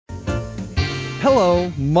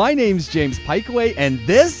Hello, my name's James Pikeway, and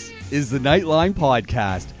this is the Nightline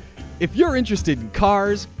Podcast. If you're interested in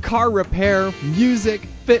cars, car repair, music,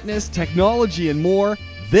 fitness, technology, and more,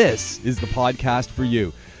 this is the podcast for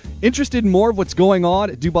you. Interested in more of what's going on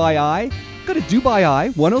at Dubai Eye? Go to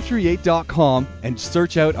DubaiEye1038.com and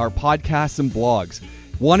search out our podcasts and blogs.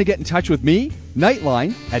 Want to get in touch with me?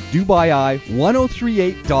 Nightline at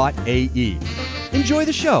DubaiEye1038.ae. Enjoy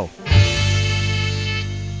the show.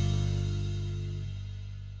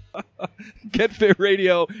 Get Fit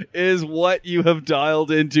Radio is what you have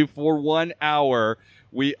dialed into for 1 hour.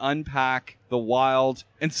 We unpack the wild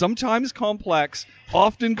and sometimes complex,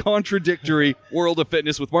 often contradictory world of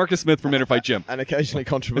fitness with Marcus Smith from Interfight Gym. And occasionally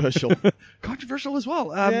controversial. Controversial as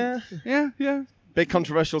well. Yeah. Big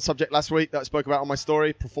controversial subject last week that I spoke about on my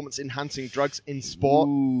story, performance-enhancing drugs in sport.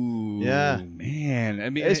 Ooh, yeah. Man. I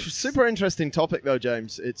mean, it's a super interesting topic, though,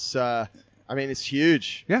 James. It's, it's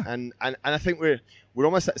huge. Yeah. And I think we're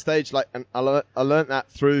almost at a stage, like, and I learned that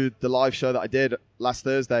through the live show that I did last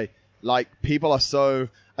Thursday. Like, people are so,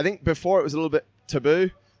 I think before it was a little bit taboo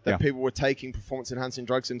that people were taking performance-enhancing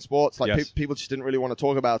drugs in sports. Like, people just didn't really want to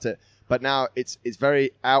talk about it. But now it's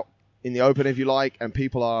very out in the open, if you like, and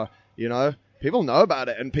people are, people know about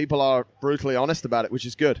it, and people are brutally honest about it, which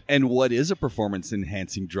is good. And what is a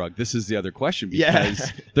performance-enhancing drug? This is the other question, because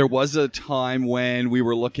there was a time when we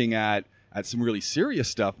were looking at some really serious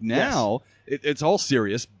stuff. Now, it's all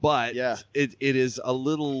serious, but it is a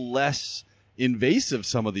little less invasive,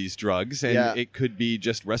 some of these drugs, and it could be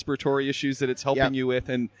just respiratory issues that it's helping you with,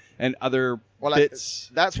 and other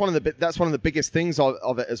bits. That's one of the biggest things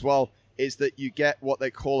of it as well, is that you get what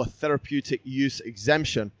they call a therapeutic use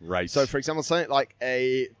exemption. Right. So, for example, something like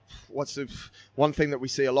one thing that we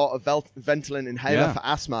see a lot of Ventolin inhaler for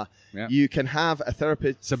asthma. Yeah. You can have a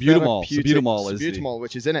Salbutamol,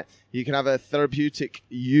 which is in it. You can have a therapeutic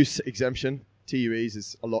use exemption. TUEs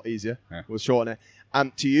is a lot easier. Yeah. We'll shorten it.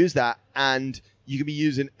 To use that, and you can be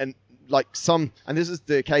using and this is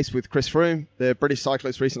the case with Chris Froome, the British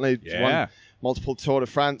cyclist recently won multiple Tour de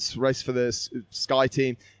France, race for the Sky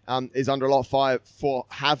team, is under a lot of fire for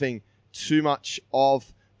having too much of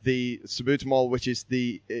the Salbutamol, which is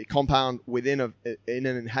the compound in an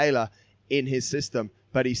inhaler, in his system.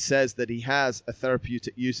 But he says that he has a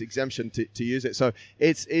therapeutic use exemption to use it. So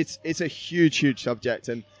it's a huge subject.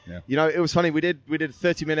 And it was funny. We did a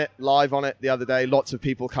 30-minute live on it the other day. Lots of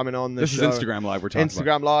people coming on the show. This is Instagram Live we're talking about.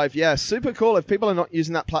 Instagram Live, yeah, super cool. If people are not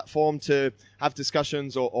using that platform to have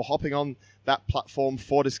discussions or hopping on that platform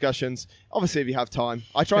for discussions, obviously if you have time,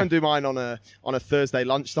 I try and do mine on a Thursday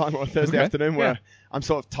lunchtime or a Thursday afternoon where I'm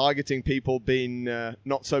sort of targeting people being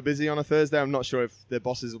not so busy on a Thursday. I'm not sure if their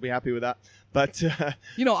bosses will be happy with that. But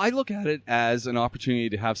I look at it as an opportunity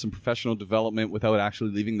to have some professional development without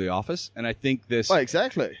actually leaving the office. And I think this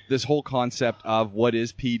whole concept of what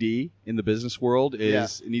is PD in the business world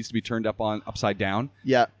it needs to be turned upside down.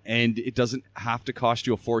 Yeah. And it doesn't have to cost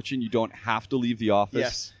you a fortune. You don't have to leave the office.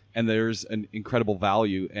 Yes. And there's an incredible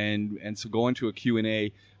value. And so going to a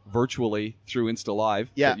Q&A virtually through Insta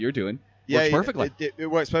Live that you're doing. Works perfectly. It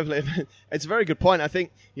works perfectly. It's a very good point. I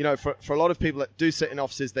think, for a lot of people that do sit in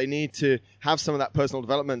offices, they need to have some of that personal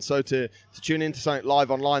development. So to tune into something live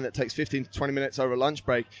online that takes 15 to 20 minutes over a lunch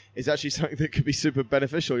break is actually something that could be super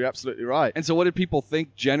beneficial. You're absolutely right. And so what did people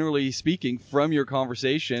think, generally speaking, from your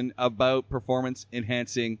conversation about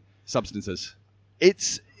performance-enhancing substances?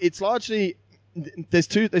 It's largely, there's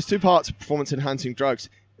two parts of performance-enhancing drugs.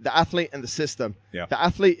 The athlete and the system. Yeah. The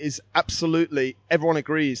athlete is absolutely, everyone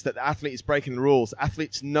agrees that the athlete is breaking the rules.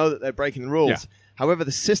 Athletes know that they're breaking the rules. Yeah. However,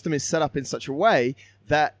 the system is set up in such a way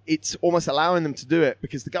that it's almost allowing them to do it,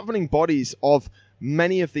 because the governing bodies of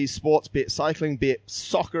many of these sports, be it cycling, be it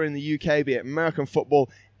soccer in the UK, be it American football,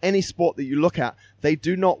 any sport that you look at, they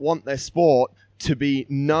do not want their sport to be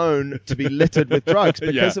known to be littered with drugs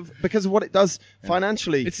because of what it does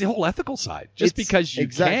financially. It's the whole ethical side. Just because you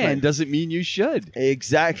can doesn't mean you should.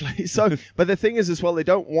 Exactly. So, but the thing is as well, they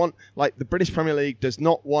don't want, like the British Premier League does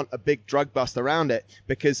not want a big drug bust around it,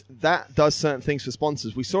 because that does certain things for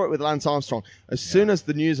sponsors. We saw it with Lance Armstrong. As soon as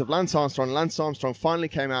the news of Lance Armstrong finally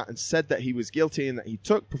came out and said that he was guilty and that he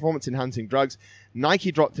took performance-enhancing drugs,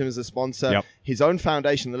 Nike dropped him as a sponsor. Yep. His own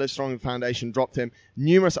foundation, the Livestrong Foundation, dropped him.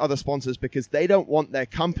 Numerous other sponsors, because they don't want their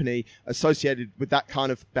company associated with that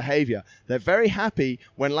kind of behavior. They're very happy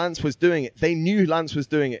when Lance was doing it. They knew Lance was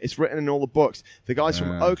doing it. It's written in all the books. The guys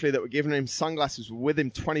from Oakley that were giving him sunglasses were with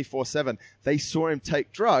him 24/7. They saw him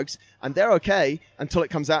take drugs, and they're okay until it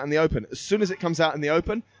comes out in the open. As soon as it comes out in the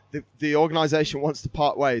open, the organization wants to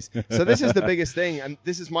part ways. So this is the biggest thing, and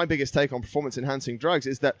this is my biggest take on performance-enhancing drugs,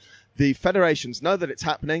 is that the federations know that it's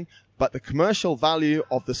happening, but the commercial value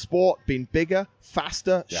of the sport being bigger,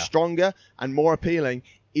 faster, stronger, and more appealing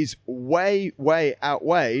is way, way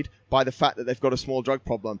outweighed by the fact that they've got a small drug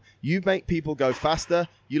problem. You make people go faster,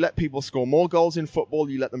 you let people score more goals in football,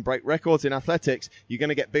 you let them break records in athletics, you're going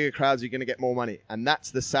to get bigger crowds, you're going to get more money. And that's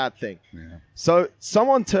the sad thing. Yeah. So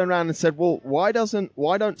someone turned around and said, well, why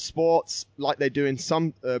don't sports, like they do in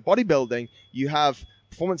some bodybuilding, you have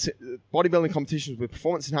bodybuilding competitions with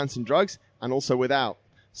performance-enhancing drugs and also without.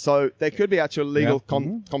 So there could be actual legal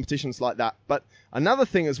competitions like that. But another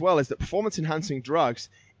thing as well is that performance-enhancing drugs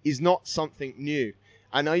is not something new.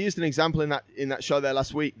 And I used an example in that show there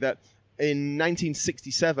last week that in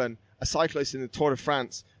 1967, a cyclist in the Tour de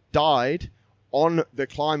France died on the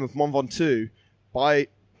climb of Mont Ventoux by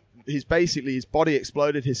his body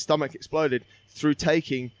exploded, his stomach exploded through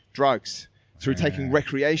taking drugs. Through taking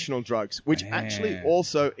recreational drugs, which actually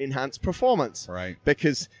also enhance performance, right?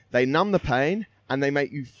 Because they numb the pain and they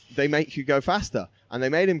make you go faster. And they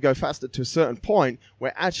made him go faster to a certain point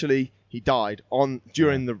where actually he died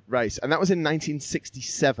during the race, and that was in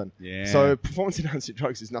 1967. Yeah. So performance-enhancing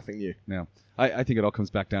drugs is nothing new. No, I think it all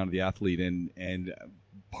comes back down to the athlete, and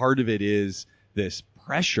part of it is this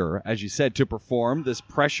pressure, as you said, to perform. This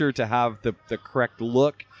pressure to have the correct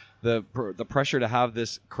look. The pressure to have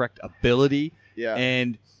this correct ability,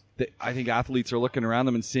 and I think athletes are looking around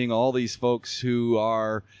them and seeing all these folks who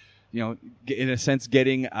are, in a sense,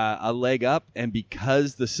 getting a leg up, and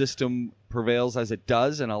because the system prevails as it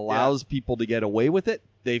does and allows people to get away with it,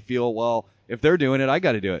 they feel, well, if they're doing it, I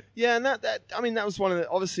got to do it. Yeah, and that was one of the,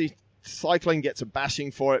 obviously cycling gets a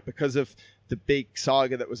bashing for it because of the big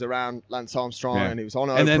saga that was around Lance Armstrong, and he was on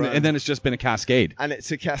Oprah. And then it's just been a cascade. And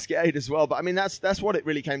it's a cascade as well. But I mean, that's what it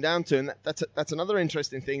really came down to. And that's another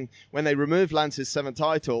interesting thing. When they removed Lance's 7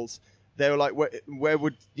 titles, they were like, where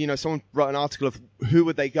would, someone wrote an article of who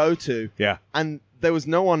would they go to? Yeah. And there was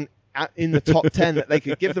no one in the top 10 that they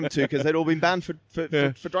could give them to because they'd all been banned for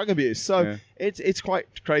drug abuse. So it's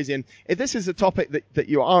quite crazy. And if this is a topic that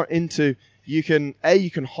you are into, you can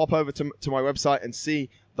hop over to my website and see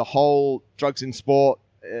the whole drugs in sport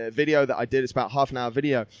video that I did. It's about half an hour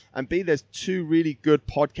video. And B, there's 2 really good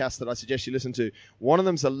podcasts that I suggest you listen to. One of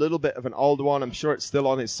them's a little bit of an older one. I'm sure it's still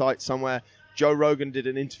on his site somewhere. Joe Rogan did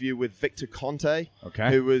an interview with Victor Conte,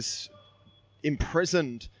 who was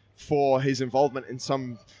imprisoned for his involvement in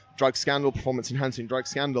some drug scandal, performance-enhancing drug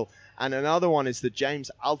scandal. And another one is the James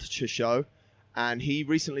Altucher Show. And he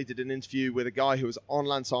recently did an interview with a guy who was on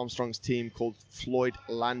Lance Armstrong's team called Floyd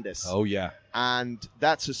Landis. Oh, yeah. And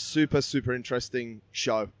that's a super, super interesting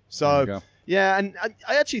show. So, yeah, and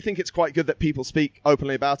I actually think it's quite good that people speak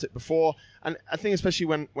openly about it before. And I think especially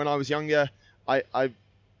when I was younger, I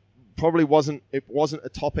probably wasn't a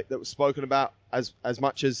topic that was spoken about as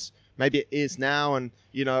much as maybe it is now. And,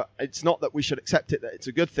 it's not that we should accept it that it's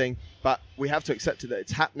a good thing, but we have to accept it that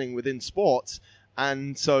it's happening within sports.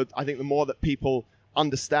 And so I think the more that people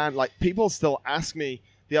understand, like people still ask me,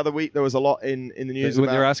 the other week there was a lot in the news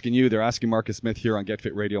about... They're asking you, they're asking Marcus Smith here on Get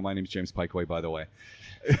Fit Radio. My name's James Pikeway, by the way.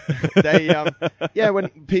 When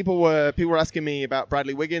people were asking me about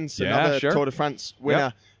Bradley Wiggins, another Tour de France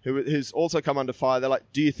winner who's also come under fire. They're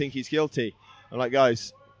like, do you think he's guilty? I'm like,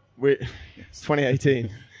 guys, it's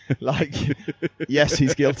 2018. Like, yes,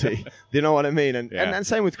 he's guilty. Do you know what I mean? And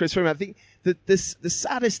same with Chris Froome. I think that the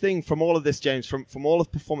saddest thing from all of this, James, from all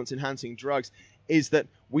of performance-enhancing drugs, is that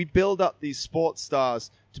we build up these sports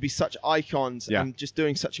stars to be such icons and just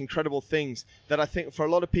doing such incredible things that I think for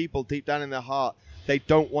a lot of people deep down in their heart, they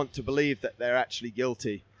don't want to believe that they're actually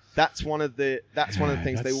guilty. That's one of the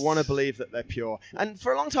things. They want to believe that they're pure. And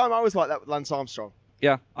for a long time, I was like that with Lance Armstrong.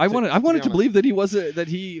 Yeah, I wanted to believe that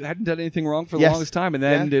he hadn't done anything wrong for the longest time, and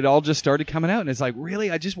then it all just started coming out, and it's like, really,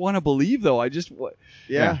 I just want to believe, though. It's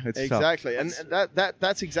exactly, tough. And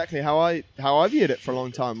that's exactly how I viewed it for a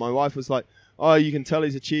long time. My wife was like, "Oh, you can tell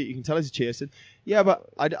he's a cheat. You can tell he's a cheat." I said, "Yeah, but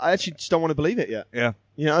I actually just don't want to believe it yet."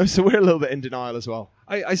 Yeah, so we're a little bit in denial as well.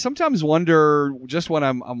 I sometimes wonder, just when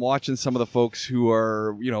I'm watching some of the folks who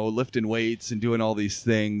are lifting weights and doing all these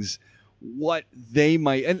things, what they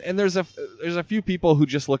might, and there's a few people who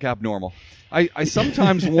just look abnormal. I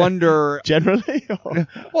sometimes wonder generally.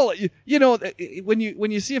 Well, when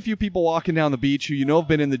you see a few people walking down the beach who have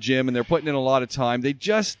been in the gym and they're putting in a lot of time, they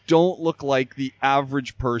just don't look like the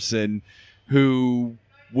average person who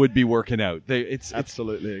would be working out. It's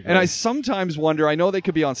absolutely agree. And I sometimes wonder, I know they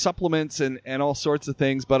could be on supplements and all sorts of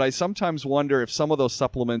things, but I sometimes wonder if some of those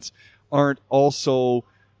supplements aren't also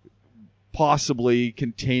possibly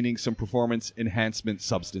containing some performance enhancement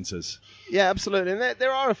substances. Yeah, absolutely. And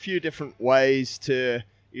there are a few different ways to,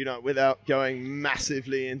 without going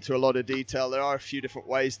massively into a lot of detail, there are a few different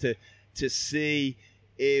ways to see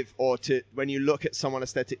when you look at someone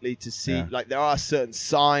aesthetically to see, like, there are certain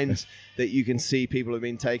signs that you can see people have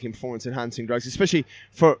been taking performance-enhancing drugs, especially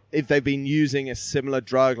if they've been using a similar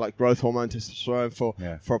drug like growth hormone, testosterone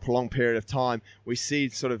for a prolonged period of time. We see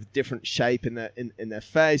sort of different shape in their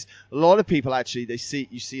face. A lot of people actually,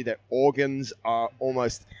 you see their organs are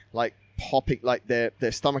almost like popping, like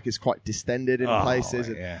their stomach is quite distended in places.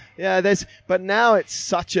 But now it's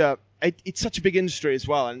such a big industry as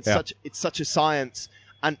well, and it's such a science,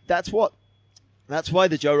 and that's why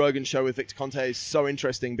the Joe Rogan show with Victor Conte is so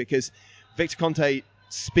interesting, because Victor Conte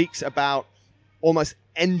speaks about almost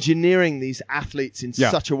engineering these athletes in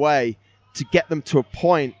such a way to get them to a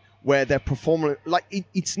point where they're performing. Like,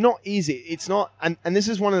 it's not easy. It's not, and this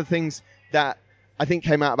is one of the things that I think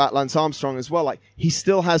came out about Lance Armstrong as well. Like, he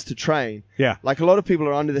still has to train. Yeah. Like, a lot of people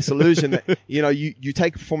are under this illusion that, you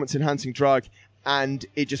take a performance-enhancing drug and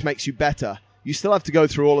it just makes you better. You still have to go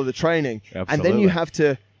through all of the training. Absolutely. And then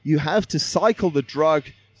you have to cycle the drug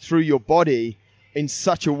through your body in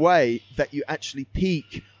such a way that you actually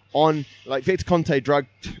peak on, like, Victor Conte drug,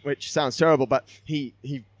 which sounds terrible, but he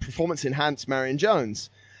performance-enhanced Marion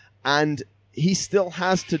Jones. And he still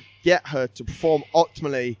has to get her to perform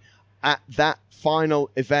optimally at that final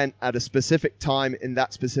event at a specific time in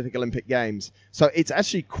that specific Olympic Games. So it's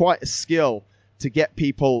actually quite a skill to get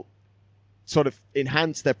people sort of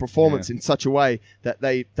enhance their performance in such a way that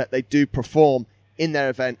they do perform in their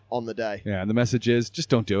event on the day. Yeah, and the message is, just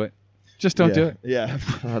don't do it. Just don't do it. Yeah,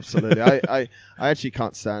 absolutely. I actually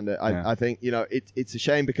can't stand it. I think, it's a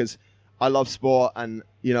shame, because I love sport, and,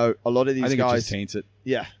 a lot of these guys... I think it just taints it.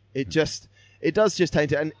 Yeah, it does just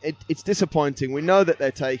taint it, and it's disappointing. We know that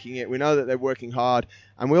they're taking it. We know that they're working hard,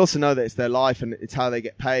 and we also know that it's their life and it's how they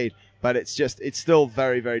get paid. But it's still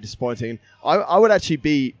very, very disappointing. I would actually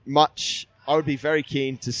be very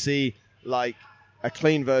keen to see, like, a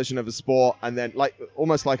clean version of a sport, and then, like,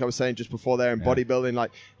 almost like I was saying just before there in bodybuilding,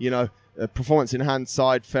 like, a performance enhanced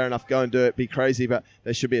side, fair enough, go and do it, be crazy, but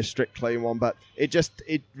there should be a strict clean one. But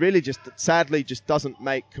it really sadly doesn't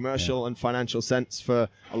make commercial and financial sense for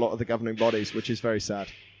a lot of the governing bodies, which is very sad.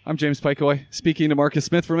 I'm James Pikeway, speaking to Marcus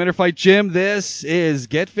Smith from Interfight Gym. This is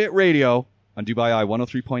Get Fit Radio on Dubai Eye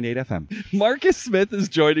 103.8 FM. Marcus Smith is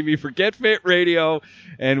joining me for Get Fit Radio,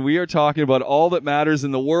 and we are talking about all that matters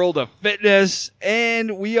in the world of fitness,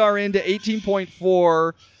 and we are into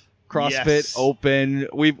 18.4 CrossFit Open.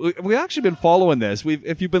 We've actually been following this.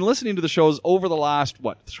 If you've been listening to the shows over the last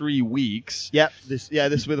 3 weeks. Yep. This will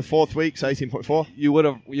be the fourth week, so 18.4. You would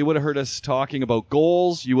have heard us talking about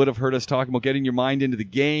goals. You would have heard us talking about getting your mind into the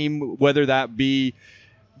game, whether that be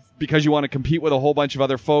because you want to compete with a whole bunch of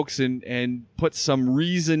other folks and put some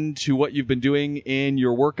reason to what you've been doing in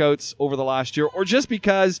your workouts over the last year, or just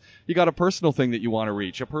because you got a personal thing that you want to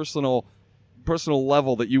reach, a personal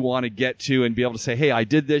level that you want to get to and be able to say, hey, I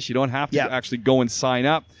did this. You don't have to actually go and sign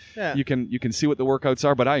up. Yeah. You can see what the workouts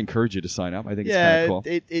are, but I encourage you to sign up. I think it's kind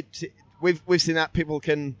of cool. We've seen that people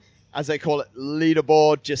can, as they call it,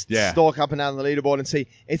 leaderboard, just stalk up and down the leaderboard and see.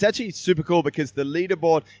 It's actually super cool, because the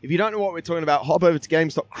leaderboard, if you don't know what we're talking about, hop over to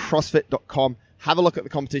games.crossfit.com, have a look at the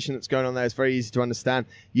competition that's going on there. It's very easy to understand.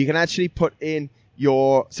 You can actually put in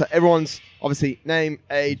so everyone's obviously name,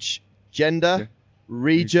 age, gender,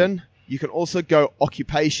 region. You can also go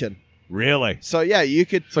occupation. Really? So, yeah, you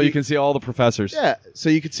could... So you can see all the professors. Yeah, so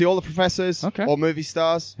you could see all the professors or movie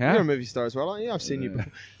stars. Yeah. You're a movie star as well, aren't you? I've seen you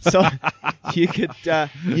before. So you could...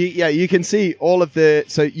 you can see all of the...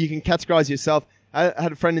 So you can categorize yourself. I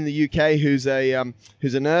had a friend in the UK who's a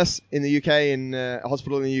nurse in the UK, in a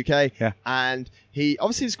hospital in the UK. Yeah. And he...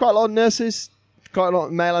 Obviously, there's quite a lot of nurses, quite a lot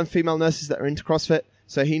of male and female nurses that are into CrossFit.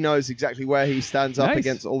 So he knows exactly where he stands up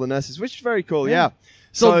against all the nurses, which is very cool, yeah.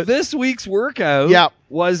 So this week's workout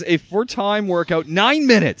was a 4-time workout, 9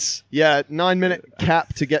 minutes. Yeah, 9-minute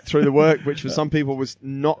cap to get through the work, which for some people was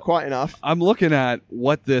not quite enough. I'm looking at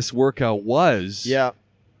what this workout was. Yeah.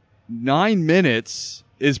 9 minutes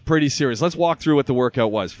is pretty serious. Let's walk through what the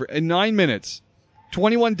workout was. In 9 minutes,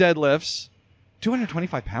 21 deadlifts,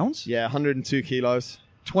 225 pounds? Yeah, 102 kilos.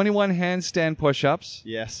 21 handstand push-ups.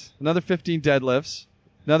 Yes. Another 15 deadlifts.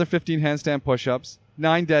 Another 15 handstand push-ups.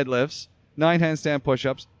 9 deadlifts. 9 handstand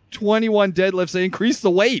push-ups, 21 deadlifts. They increased the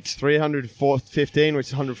weight. 315, which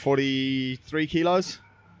is 143 kilos.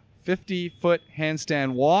 50-foot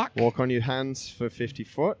handstand walk. Walk on your hands for 50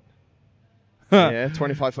 foot. Yeah,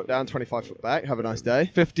 25 foot down, 25 foot back. Have a nice day.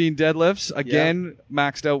 15 deadlifts. Again,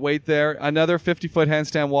 maxed out weight there. Another 50-foot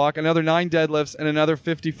handstand walk. Another 9 deadlifts and another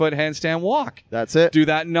 50-foot handstand walk. That's it. Do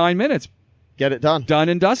that in 9 minutes. Get it done. Done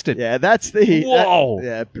and dusted. Yeah, that's the...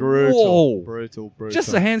 Whoa. Brutal. Whoa. Brutal.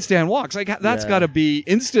 Just the handstand walks. That's got to be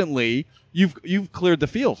instantly you've cleared the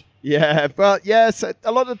field. Yeah, but yes,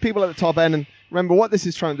 a lot of the people at the top end, and remember what this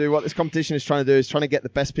is trying to do, what this competition is trying to do, is trying to get the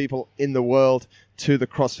best people in the world to the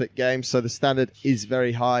CrossFit Games. So the standard is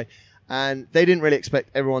very high, and they didn't really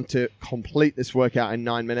expect everyone to complete this workout in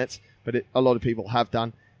 9 minutes, but a lot of people have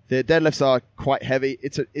done. The deadlifts are quite heavy.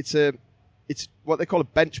 It's what they call a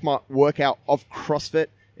benchmark workout of CrossFit.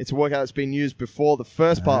 It's a workout that's been used before the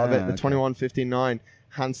first part of it, the 21, 15, 9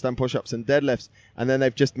 handstand push-ups and deadlifts, and then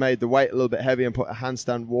they've just made the weight a little bit heavy and put a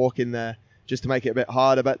handstand walk in there just to make it a bit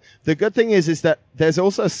harder. But the good thing is that there's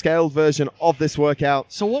also a scaled version of this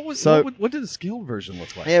workout. So what did the scaled version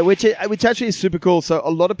look like? Yeah, which actually is super cool. So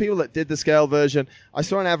a lot of people that did the scaled version, I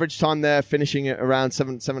saw an average time there finishing it around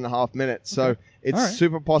 7.5 minutes. So it's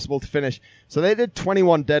super possible to finish. So they did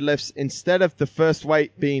 21 deadlifts instead of the first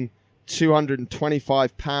weight being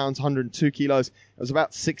 225 pounds, 102 kilos. It was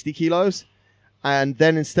about 60 kilos. And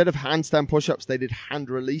then instead of handstand push-ups, they did hand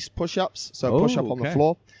release push-ups. So push-up on the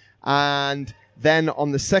floor. And then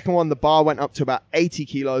on the second one, the bar went up to about 80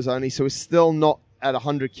 kilos only. So it's still not at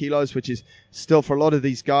 100 kilos, which is still for a lot of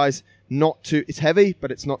these guys, it's heavy,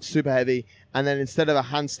 but it's not super heavy. And then instead of a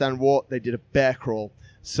handstand walk, they did a bear crawl.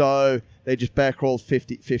 So they just bear crawled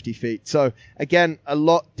 50 feet. So again, a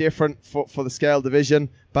lot different for the scale division.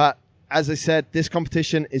 But as I said, this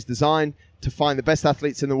competition is designed to find the best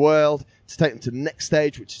athletes in the world, to take them to the next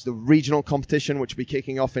stage, which is the regional competition, which will be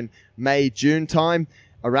kicking off in May, June time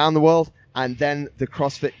around the world, and then the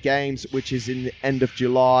CrossFit Games, which is in the end of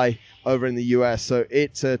July over in the US. So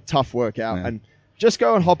it's a tough workout. Yeah. And just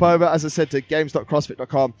go and hop over, as I said, to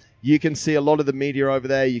games.crossfit.com. You can see a lot of the media over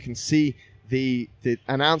there. You can see the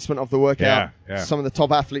announcement of the workout, some of the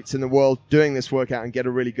top athletes in the world doing this workout, and get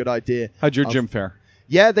a really good idea. How'd your gym fare?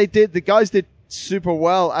 Yeah, they did. The guys did super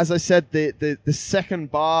well. As I said, the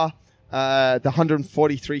second bar, the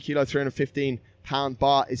 143 kilo, 315 pound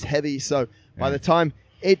bar is heavy. So by the time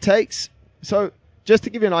it takes, so just to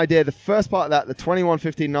give you an idea, the first part of that, the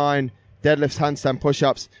 21:59 deadlifts, handstand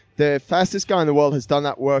push-ups, the fastest guy in the world has done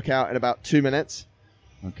that workout in about 2 minutes.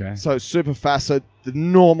 Okay. So super fast. So the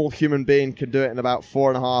normal human being can do it in about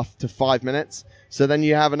 4.5 to 5 minutes. So then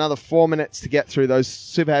you have another 4 minutes to get through those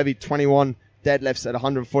super heavy 21 deadlifts at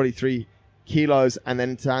 143 kilos and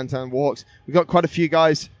then into handstand walks. We've got quite a few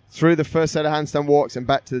guys through the first set of handstand walks and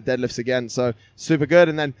back to the deadlifts again. So super good.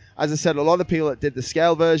 And then, as I said, a lot of the people that did the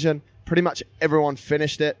scale version, pretty much everyone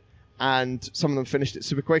finished it. And some of them finished it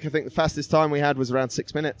super quick. I think the fastest time we had was around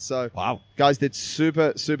 6 minutes. So guys did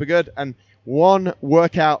super, super good. And one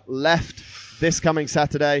workout left this coming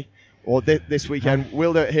Saturday or this weekend.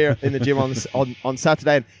 We'll do it here in the gym on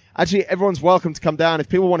Saturday. And actually, everyone's welcome to come down. If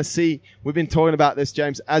people want to see, we've been talking about this,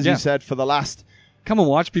 James, as you said, for the last come and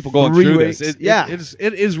watch people going through weeks. This.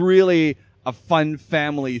 It is really a fun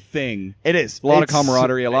family thing. It is. A lot of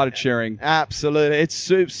camaraderie, a lot of cheering. Absolutely. It's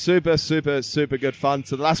super, super, super good fun.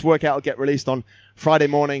 So the last workout will get released on Friday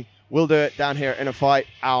morning. We'll do it down here in a fight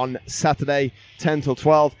on Saturday, 10 till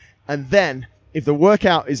 12. And then, if the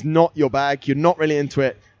workout is not your bag, you're not really into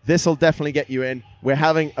it, this will definitely get you in. We're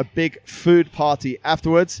having a big food party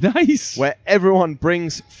afterwards. Nice. Where everyone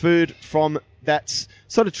brings food from that's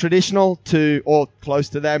sort of traditional to, or close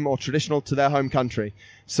to them, or traditional to their home country.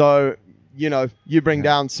 So, you bring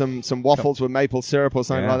down some waffles with maple syrup or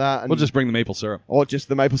something like that. And we'll just bring the maple syrup. Or just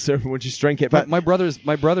the maple syrup and we'll just drink it. But my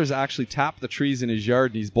brother's actually tapped the trees in his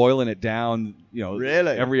yard and he's boiling it down,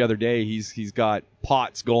 really? Every other day. He's got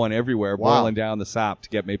pots going everywhere, boiling down the sap to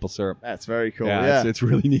get maple syrup. That's very cool. Yeah. It's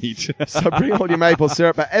really neat. So bring all your maple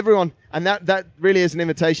syrup. But everyone, and that really is an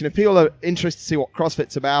invitation. If people are interested to see what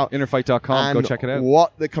CrossFit's about, innerfight.com, go check it out.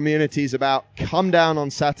 What the community's about, come down on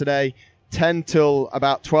Saturday. 10 till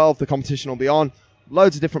about 12, the competition will be on.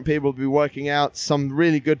 Loads of different people will be working out. Some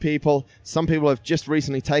really good people. Some people have just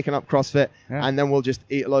recently taken up CrossFit. Yeah. And then we'll just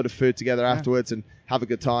eat a load of food together afterwards and have a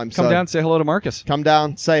good time. Come down, say hello to Marcus. Come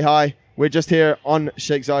down, say hi. We're just here on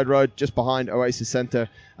Sheikh Zayed Road, just behind Oasis Centre.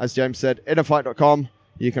 As James said, innerfight.com.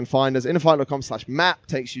 You can find us. Innerfight.com/map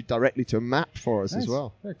takes you directly to a map for us as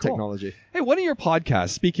well. Very cool. Technology. Hey, one of your podcasts,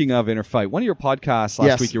 speaking of Inner Fight, one of your podcasts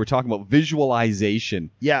last week, you were talking about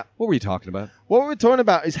visualization. Yeah. What were you talking about? What we're talking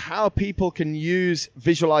about is how people can use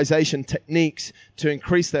visualization techniques to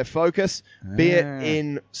increase their focus, be it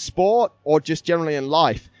in sport or just generally in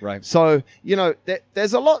life. Right. So,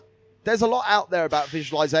 there's a lot out there about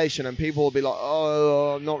visualization, and people will be like,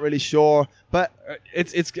 "Oh, I'm not really sure." But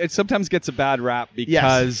it sometimes gets a bad rap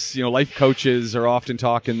because life coaches are often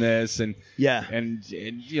talking this, and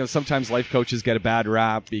sometimes life coaches get a bad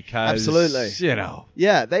rap because absolutely,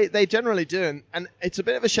 they generally do, and it's a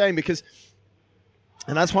bit of a shame because,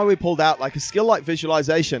 and that's why we pulled out like a skill like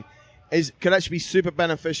visualization. could actually be super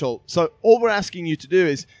beneficial. So all we're asking you to do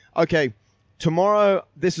is, okay, tomorrow,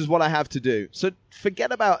 this is what I have to do. So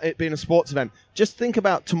forget about it being a sports event. Just think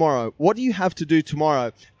about tomorrow. What do you have to do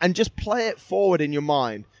tomorrow? And just play it forward in your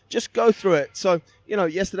mind. Just go through it. So,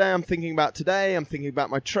 yesterday I'm thinking about today. I'm thinking about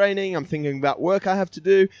my training. I'm thinking about work I have to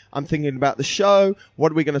do. I'm thinking about the show.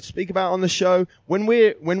 What are we going to speak about on the show? When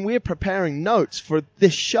we're preparing notes for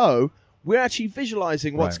this show, we're actually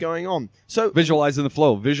visualizing what's going on. So visualizing the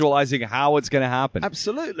flow, visualizing how it's going to happen.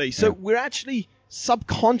 Absolutely. So we're actually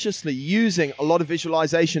subconsciously using a lot of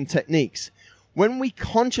visualization techniques. When we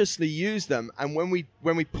consciously use them and when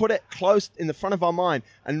we put it close in the front of our mind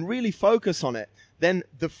and really focus on it, then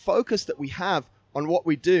the focus that we have on what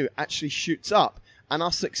we do actually shoots up. And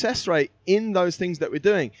our success rate in those things that we're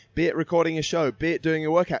doing, be it recording a show, be it doing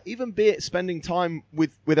a workout, even be it spending time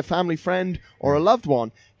with a family friend or a loved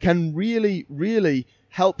one, can really, really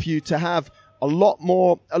help you to have a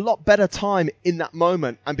lot better time in that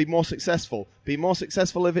moment and be more successful. Be more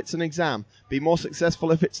successful if it's an exam. Be more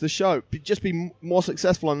successful if it's the show. Just be more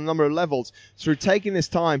successful on a number of levels through taking this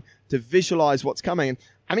time to visualize what's coming. And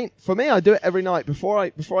I mean, for me, I do it every night before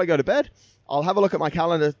I go to bed. I'll have a look at my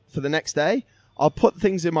calendar for the next day. I'll put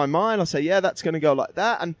things in my mind. I'll say, yeah, that's going to go like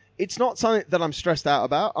that. And it's not something that I'm stressed out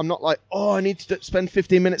about. I'm not like, I need to spend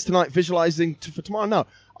 15 minutes tonight visualizing for tomorrow. No,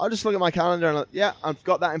 I'll just look at my calendar and I've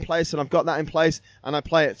got that in place and I've got that in place and I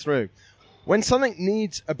play it through. When something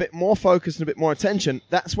needs a bit more focus and a bit more attention,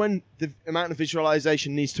 that's when the amount of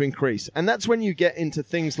visualization needs to increase. And that's when you get into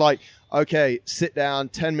things like, okay, sit down,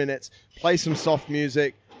 10 minutes, play some soft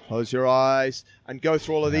music, close your eyes, and go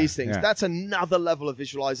through all of these things. Yeah. That's another level of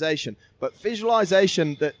visualization. But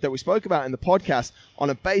visualization that we spoke about in the podcast on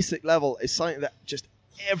a basic level is something that just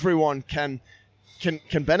everyone can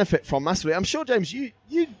benefit from massively. I'm sure, James, you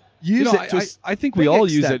use it. I think we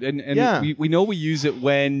all use it, and we know we use it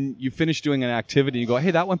when you finish doing an activity and you go,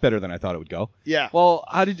 hey, that went better than I thought it would go. Yeah. Well,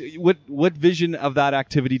 what vision of that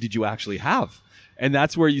activity did you actually have? And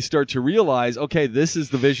that's where you start to realize, okay, this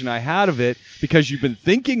is the vision I had of it, because you've been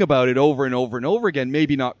thinking about it over and over and over again,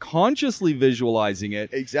 maybe not consciously visualizing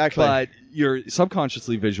it. Exactly. But you're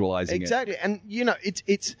subconsciously visualizing it. Exactly. And,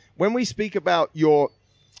 it's when we speak about your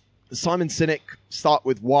Simon Sinek start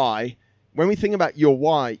with why, when we think about your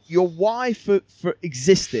why for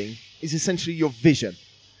existing is essentially your vision.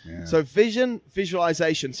 Yeah. So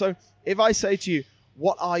visualization. So if I say to you,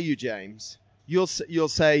 what are you, James? You'll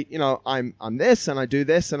say, I'm this and I do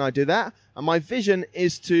this and I do that. And my vision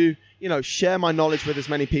is to, share my knowledge with as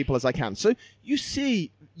many people as I can. So you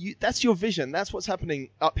see, that's your vision. That's what's happening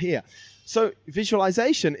up here. So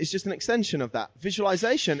visualization is just an extension of that.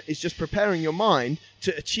 Visualization is just preparing your mind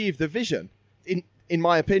to achieve the vision, in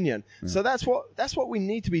my opinion. Yeah. So that's what we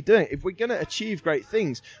need to be doing. If we're going to achieve great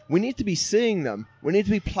things, we need to be seeing them. We need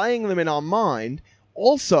to be playing them in our mind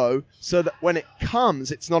also, so that when it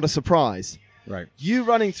comes, it's not a surprise. Right. You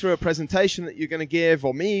running through a presentation that you're going to give,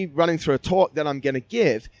 or me running through a talk that I'm going to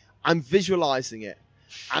give, I'm visualizing it.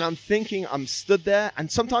 And I'm thinking, I'm stood there, and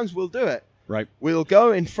sometimes we'll do it. Right. We'll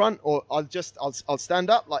go in front, or I'll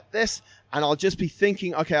stand up like this, and I'll just be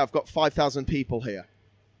thinking, okay, I've got 5,000 people here.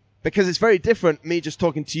 Because it's very different, me just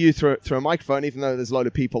talking to you through a microphone, even though there's a load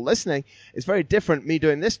of people listening. It's very different, me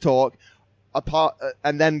doing this talk, apart,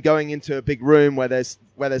 and then going into a big room where there's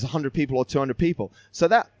 100 people or 200 people. So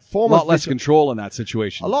that form a lot less control in that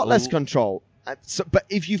situation. A lot less control. But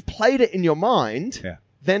if you've played it in your mind,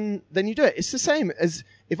 then you do it. It's the same as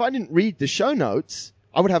if I didn't read the show notes,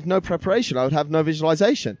 I would have no preparation. I would have no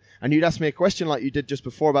visualization. And you'd ask me a question like you did just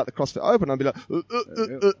before about the CrossFit Open. I'd be like,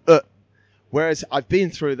 Whereas I've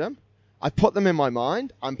been through them. I put them in my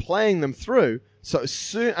mind. I'm playing them through. So as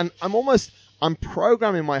soon, and I'm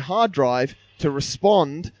programming my hard drive to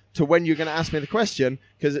respond to when you're going to ask me the question,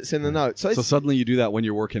 because it's in the notes. So suddenly you do that when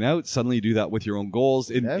you're working out. Suddenly you do that with your own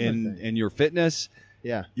goals in your fitness.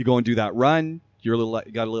 Yeah. You go and do that run. You're a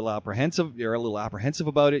little apprehensive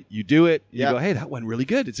about it. You do it. You go, hey, that went really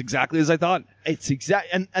good. It's exactly as I thought. It's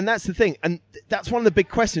and that's the thing. And that's one of the big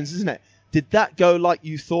questions, isn't it? Did that go like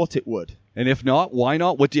you thought it would? And if not, why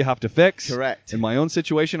not? What do you have to fix? Correct. In my own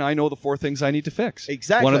situation, I know the 4 things I need to fix.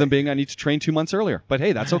 Exactly. One of them being I need to train 2 months earlier. But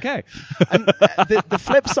hey, that's okay. And the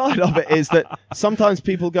flip side of it is that sometimes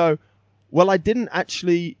people go, well, I didn't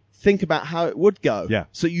actually think about how it would go. Yeah.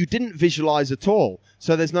 So you didn't visualize at all.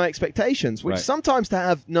 So there's no expectations, which sometimes to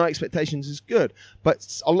have no expectations is good.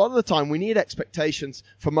 But a lot of the time we need expectations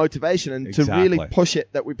for motivation and to really push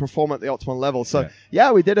it that we perform at the optimal level. So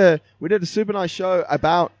we did a super nice show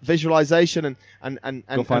about visualization and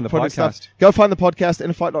go find the podcast. Stuff. Go find the podcast,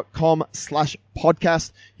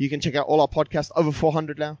 innerfight.com/podcast. You can check out all our podcasts, over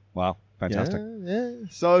 400 now. Wow. Fantastic. Yeah.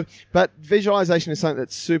 So, but visualization is something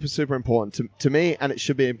that's super, super important to me, and it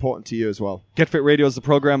should be important to you as well. Get Fit Radio is the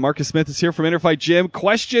program. Marcus Smith is here from Inner Fight Gym.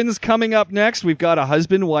 Questions coming up next. We've got a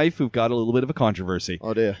husband-wife who've got a little bit of a controversy.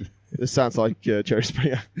 Oh, dear. This sounds like Jerry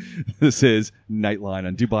Springer. This is Nightline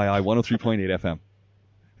on Dubai Eye 103.8 FM.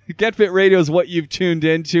 Get Fit Radio is what you've tuned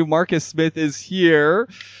into. Marcus Smith is here.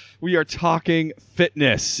 We are talking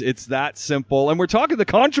fitness. It's that simple. And we're talking the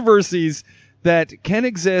controversies that can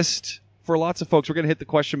exist for lots of folks. We're going to hit the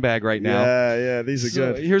question bag right now. Yeah, these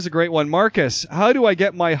are good. Here's a great one. Marcus, how do I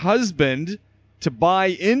get my husband to buy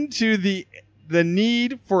into the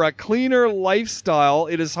need for a cleaner lifestyle?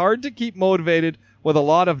 It is hard to keep motivated with a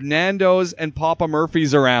lot of Nando's and Papa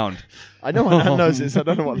Murphy's around. I know what Nando's is. I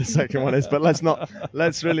don't know what the second one is, but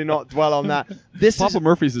let's really not dwell on that. Papa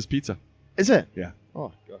Murphy's is pizza. Is it? Yeah.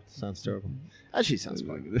 Oh, God. Sounds terrible. Actually, sounds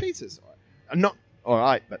quite good. Pizza's all right. Not all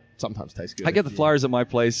right, but sometimes tastes good. I get the flyers at my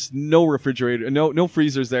place. No refrigerator, no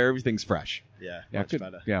freezers there. Everything's fresh. Yeah, much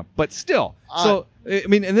better. Yeah, but still. So I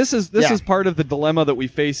mean, and this is part of the dilemma that we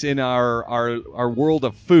face in our world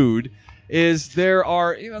of food. Is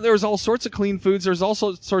there's all sorts of clean foods. There's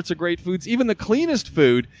also sorts of great foods. Even the cleanest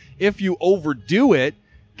food, if you overdo it,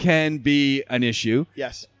 can be an issue.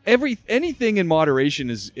 Yes. Anything in moderation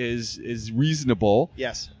is reasonable.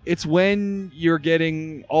 Yes. It's when you're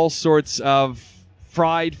getting all sorts of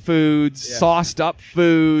fried foods, sauced up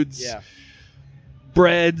foods,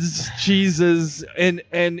 breads, cheeses, and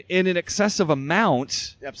in an excessive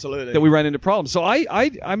amount. Absolutely. That we run into problems. So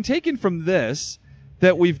I'm taking from this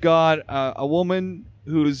that we've got a woman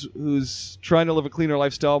who's trying to live a cleaner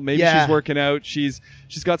lifestyle. Maybe she's working out. She's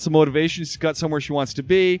got some motivation. She's got somewhere she wants to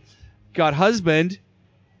be. Got husband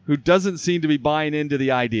who doesn't seem to be buying into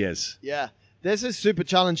the ideas. Yeah. This is super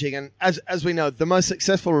challenging. And as we know, the most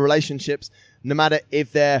successful relationships, no matter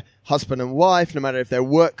if they're husband and wife, no matter if they're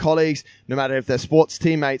work colleagues, no matter if they're sports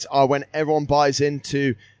teammates, are when everyone buys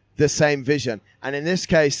into the same vision. And in this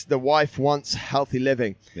case, the wife wants healthy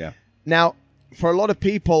living. Yeah. Now, for a lot of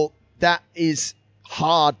people, that is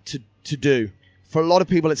hard to do. For a lot of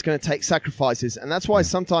people, it's going to take sacrifices. And that's why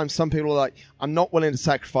sometimes some people are like, I'm not willing to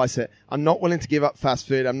sacrifice it. I'm not willing to give up fast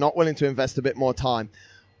food. I'm not willing to invest a bit more time.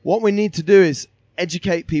 What we need to do is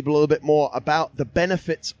educate people a little bit more about the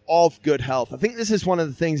benefits of good health. I think this is one of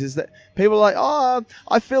the things is that people are like, oh,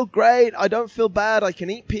 I feel great. I don't feel bad. I can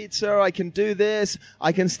eat pizza. I can do this.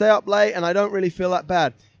 I can stay up late and I don't really feel that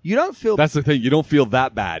bad. You don't feel... That's the thing. You don't feel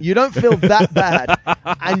that bad. You don't feel that bad.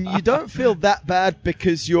 And you don't feel that bad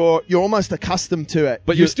because you're almost accustomed to it.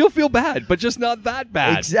 But you still feel bad, but just not that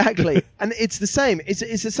bad. Exactly. And it's the same. It's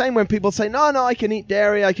the same when people say, no, I can eat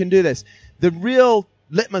dairy. I can do this. The real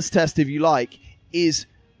litmus test, if you like, is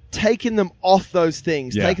taking them off those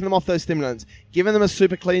things, taking them off those stimulants, giving them a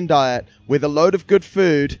super clean diet with a load of good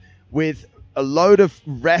food, with a load of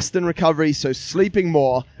rest and recovery, so sleeping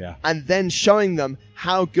more, and then showing them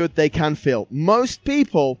how good they can feel. Most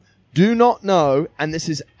people do not know, and this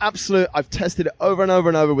is absolute, I've tested it over and over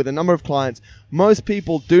and over with a number of clients, most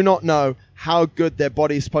people do not know how good their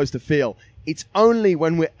body is supposed to feel. It's only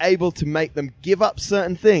when we're able to make them give up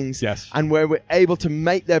certain things and where we're able to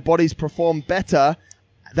make their bodies perform better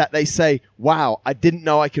that they say, wow, I didn't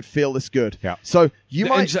know I could feel this good. Yeah. So you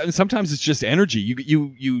might... And sometimes it's just energy.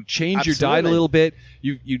 You change your diet a little bit.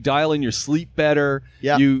 You dial in your sleep better.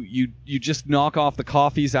 Yeah. You just knock off the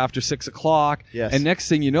coffees after 6 o'clock. Yes. And next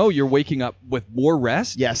thing you know, you're waking up with more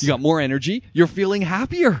rest. Yes. You got more energy. You're feeling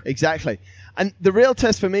happier. Exactly. And the real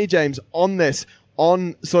test for me, James, on this,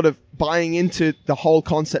 on sort of buying into the whole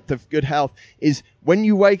concept of good health is when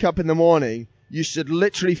you wake up in the morning, you should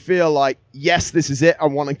literally feel like, yes, this is it. I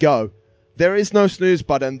want to go. There is no snooze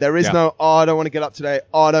button. There is no, oh, I don't want to get up today.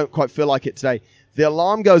 Oh, I don't quite feel like it today. The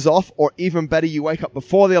alarm goes off, or even better, you wake up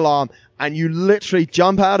before the alarm and you literally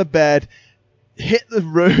jump out of bed, hit the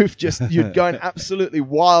roof, you're going absolutely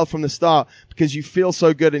wild from the start because you feel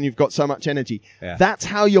so good and you've got so much energy. Yeah. That's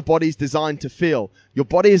how your body's designed to feel. Your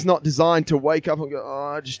body is not designed to wake up and go,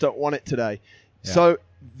 oh, I just don't want it today. Yeah. So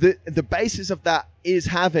the basis of that is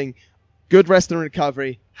having good rest and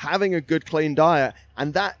recovery, having a good clean diet,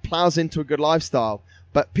 and that plows into a good lifestyle.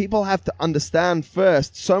 But people have to understand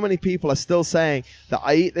first, so many people are still saying that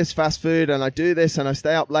I eat this fast food and I do this and I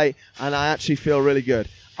stay up late and I actually feel really good.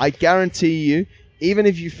 I guarantee you, even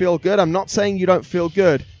if you feel good, I'm not saying you don't feel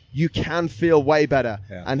good, you can feel way better.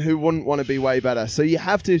 Yeah. And who wouldn't want to be way better? So you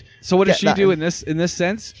have to... So what does she do in this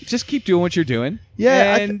sense? Just keep doing what you're doing.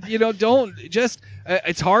 Yeah. And, don't just...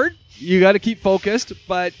 it's hard. You got to keep focused,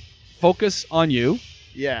 but... Focus on you.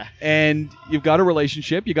 Yeah. And you've got a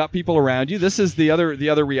relationship, you got people around you. This is the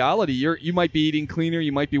other reality. You might be eating cleaner,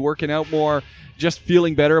 you might be working out more, just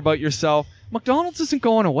feeling better about yourself. McDonald's isn't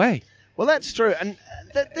going away. Well, that's true, and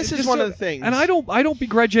this is one of the things. And I don't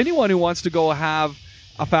begrudge anyone who wants to go have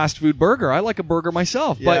a fast food burger. I like a burger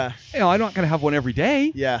myself, but I'm not going to have one every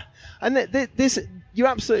day. Yeah, and this you're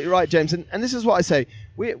absolutely right, James. And this is what I say.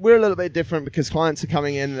 We're a little bit different because clients are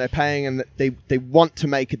coming in and they're paying and they want to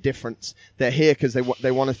make a difference. They're here because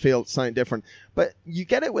they want to feel something different. But you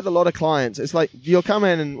get it with a lot of clients. It's like you'll come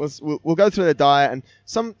in and we'll go through their diet, and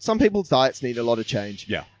some people's diets need a lot of change.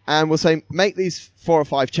 Yeah. And we'll say make these 4 or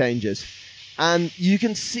 5 changes. And you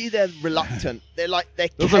can see they're reluctant. They're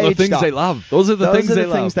Those are the things they love. Those are the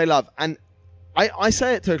things they love. And I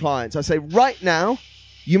say it to clients. I say, right now,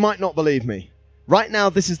 you might not believe me. Right now,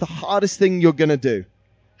 this is the hardest thing you're going to do.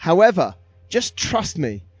 However, just trust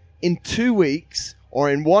me. In 2 weeks or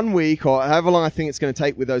in 1 week or however long I think it's going to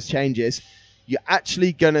take with those changes, you're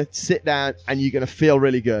actually going to sit down and you're going to feel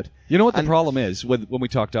really good. You know what the problem is when we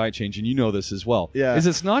talk diet change, and you know this as well, is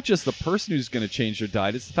it's not just the person who's going to change their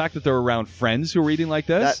diet, it's the fact that they're around friends who are eating like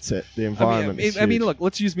this. That's it. The environment I mean, look,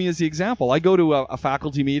 let's use me as the example. I go to a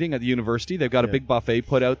faculty meeting at the university. They've got a big buffet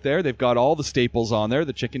put out there. They've got all the staples on there,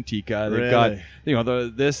 the chicken tikka. They've got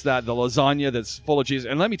the lasagna that's full of cheese.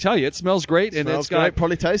 And let me tell you, it smells great. And it's got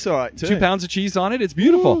probably tastes all right, too. 2 pounds of cheese on it. It's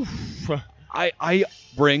beautiful. I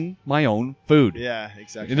bring my own food. Yeah,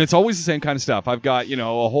 exactly. And it's always the same kind of stuff. I've got, a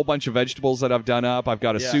whole bunch of vegetables that I've done up. I've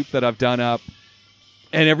got a soup that I've done up.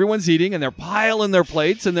 And everyone's eating, and they're piling their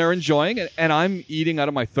plates, and they're enjoying it. And I'm eating out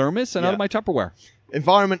of my thermos and out of my Tupperware.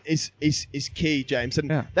 Environment is key, James.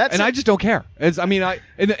 And I just don't care.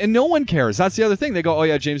 And no one cares. That's the other thing. They go, oh,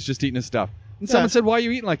 yeah, James is just eating his stuff. And someone said, why are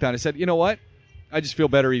you eating like that? I said, you know what? I just feel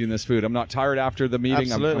better eating this food. I'm not tired after the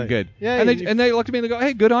meeting. I'm good. Yeah, and they looked at me and they go,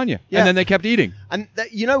 hey, good on you. Yeah. And then they kept eating. And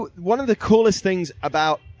one of the coolest things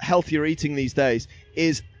about healthier eating these days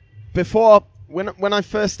is before, when I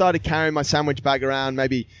first started carrying my sandwich bag around,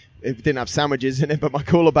 maybe it didn't have sandwiches in it, but my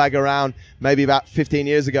cooler bag around maybe about 15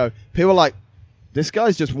 years ago, people were like, this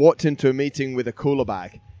guy's just walked into a meeting with a cooler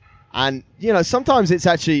bag. And, sometimes it's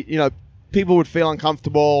actually, people would feel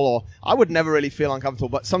uncomfortable, or I would never really feel uncomfortable,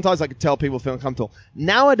 but sometimes I could tell people feel uncomfortable.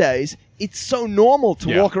 Nowadays, it's so normal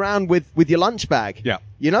to walk around with your lunch bag.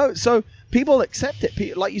 Yeah. So people accept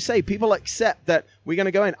it. Like you say, people accept that we're going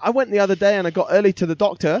to go in. I went the other day and I got early to the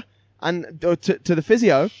doctor and to the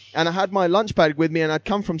physio, and I had my lunch bag with me, and I'd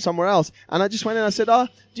come from somewhere else, and I just went in and I said,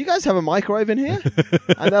 do you guys have a microwave in here?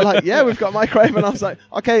 And they're like, yeah, we've got a microwave. And I was like,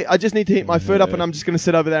 okay, I just need to heat my food up, and I'm just going to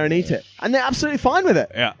sit over there and eat it. And they're absolutely fine with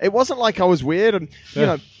it. Yeah. It wasn't like I was weird,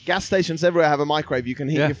 and gas stations everywhere have a microwave. You can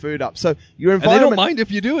heat your food up. So your environment... And they don't mind if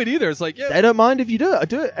you do it either. It's like, they don't mind if you do it. I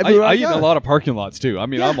do it everywhere I I eat in go. a lot of parking lots, too. I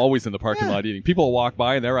mean, I'm always in the parking lot eating. People walk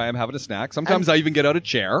by, and there I am having a snack. Sometimes I even get out a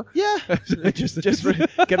chair. Yeah. just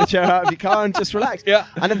get a chair out of your car and just relax. Yeah.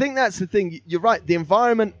 And I think that's the thing. You're right. The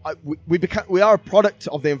environment, we are a product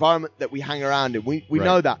of the environment that we hang around in. We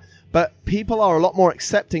know that. But people are a lot more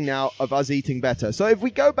accepting now of us eating better. So if we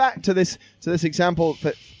go back to this example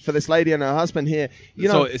for this lady and her husband here,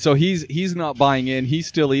 so he's not buying in. He's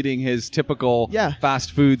still eating his typical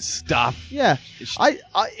fast food stuff. Yeah. I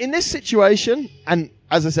in this situation, and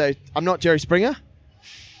as I say, I'm not Jerry Springer,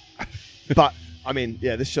 but I mean,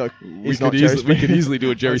 this show is not Jerry Springer. We could easily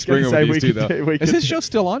do a Jerry Springer with these two, though. Is his show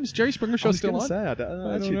still on? Is Jerry Springer show still on? I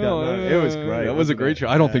don't know. It was great. That was a great show.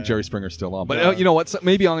 I don't think Jerry Springer's still on. But you know what?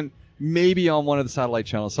 Maybe on one of the satellite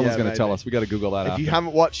channels, someone's going to tell us. We got to Google that. If you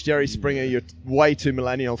haven't watched Jerry Springer, you're way too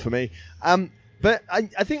millennial for me. But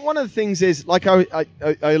I think one of the things is, like I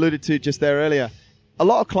alluded to just there earlier, a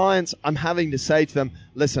lot of clients, I'm having to say to them,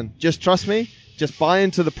 listen, just trust me, just buy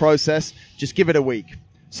into the process, just give it a week.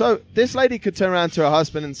 So this lady could turn around to her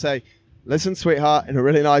husband and say, listen, sweetheart, in a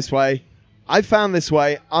really nice way, I found this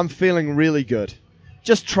way, I'm feeling really good.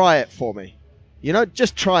 Just try it for me.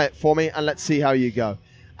 Just try it for me and let's see how you go.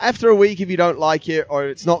 After a week, if you don't like it, or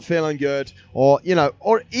it's not feeling good, or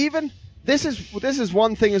even this is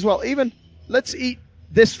one thing as well. Even let's eat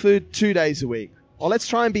this food 2 days a week, or let's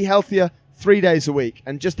try and be healthier 3 days a week,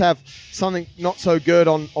 and just have something not so good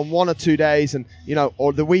on 1 or 2 days, and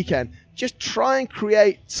or the weekend. Just try and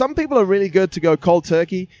create. Some people are really good to go cold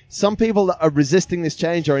turkey. Some people that are resisting this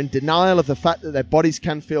change are in denial of the fact that their bodies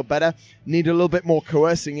can feel better, need a little bit more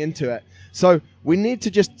coercing into it. So we need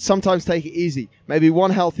to just sometimes take it easy. Maybe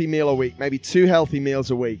 1 healthy meal a week, maybe 2 healthy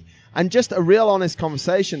meals a week. And just a real honest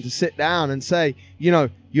conversation to sit down and say,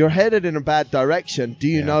 you're headed in a bad direction. Do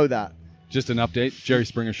you know that? Just an update. Jerry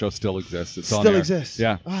Springer show still exists. It's still on there. Exists.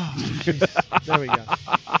 Yeah. Oh, there we go.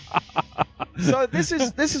 So this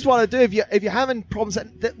is what I do. If you're having problems,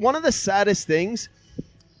 one of the saddest things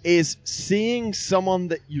is seeing someone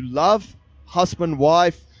that you love, husband,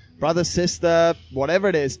 wife, brother, sister, whatever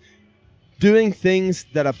it is, doing things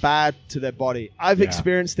that are bad to their body. I've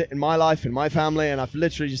experienced it in my life, in my family, and I've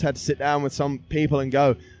literally just had to sit down with some people and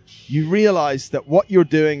go, you realize that what you're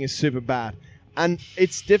doing is super bad. And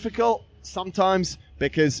it's difficult sometimes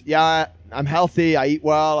because, I'm healthy, I eat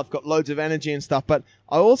well, I've got loads of energy and stuff, but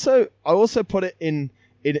I also put it in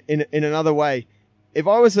another way. If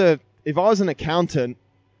I was an accountant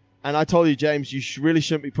and I told you, James, you really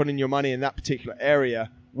shouldn't be putting your money in that particular area,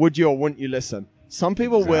 would you or wouldn't you listen? Some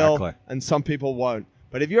people will, and some people won't.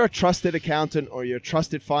 But if you're a trusted accountant or you're a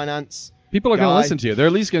trusted finance people are going to listen to you. They're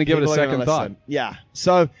at least going to give it a second thought. Yeah.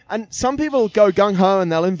 So, and some people go gung-ho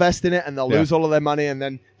and they'll invest in it and they'll lose all of their money, and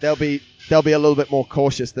then they'll be a little bit more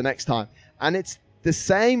cautious the next time. And it's the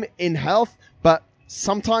same in health, but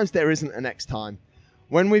sometimes there isn't a next time.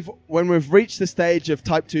 When we've reached the stage of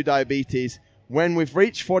type 2 diabetes, when we've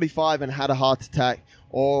reached 45 and had a heart attack,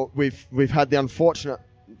 or we've had the unfortunate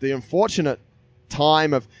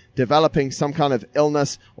time of developing some kind of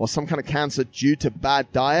illness or some kind of cancer due to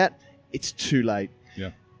bad diet, it's too late.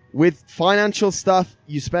 Yeah. With financial stuff,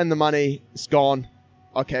 you spend the money, it's gone.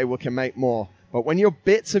 Okay, we can make more. But when your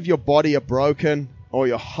bits of your body are broken, or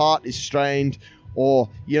your heart is strained, or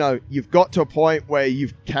you've got to a point where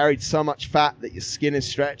you've carried so much fat that your skin is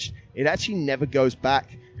stretched, it actually never goes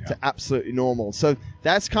back to absolutely normal. So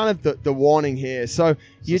that's kind of the warning here. So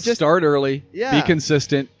you just start early, be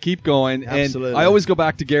consistent, keep going. Absolutely. And I always go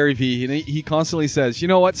back to Gary Vee, and he constantly says, you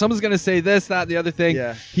know what, someone's going to say this, that, the other thing.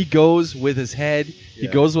 Yeah. He goes with his head. He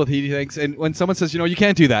goes with what he thinks. And when someone says, you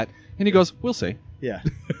can't do that, and he goes, we'll see. Yeah.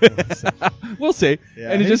 We'll see.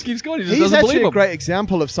 Yeah. And he just keeps going. He just doesn't believe him. He's actually a great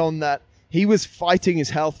example of someone that he was fighting his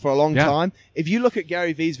health for a long time. If you look at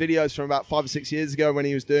Gary Vee's videos from about 5 or 6 years ago when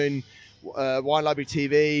he was doing Wine Library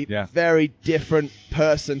TV, very different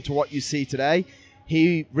person to what you see today.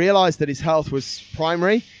 He realized that his health was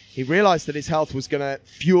primary. He realized that his health was going to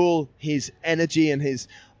fuel his energy and his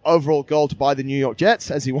overall goal to buy the New York Jets,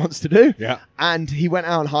 as he wants to do. Yeah. And he went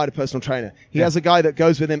out and hired a personal trainer. He has a guy that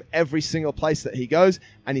goes with him every single place that he goes,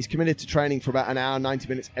 and he's committed to training for about an hour, 90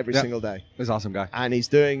 minutes every single day. He's an awesome guy. And he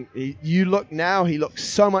looks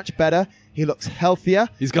so much better. He looks healthier.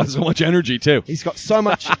 He's got so much energy, too. He's got so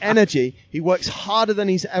much energy. He works harder than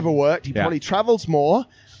he's ever worked. He probably travels more,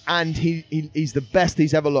 and he's the best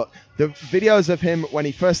he's ever looked. The videos of him when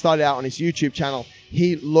he first started out on his YouTube channel,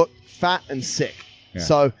 he looked fat and sick. Yeah.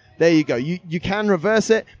 So there you go. You can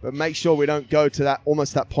reverse it, but make sure we don't go to that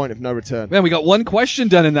point of no return. Man, we got one question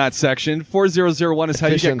done in that section. 4001 is how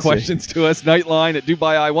you get questions to us. Nightline at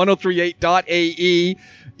DubaiI1038.ae.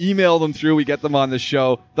 Email them through. We get them on the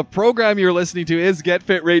show. The program you're listening to is Get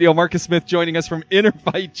Fit Radio. Marcus Smith joining us from Inner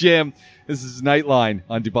Fight Gym. This is Nightline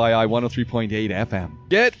on Dubai Eye 103.8 FM.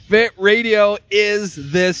 Get Fit Radio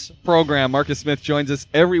is this program. Marcus Smith joins us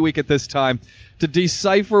every week at this time to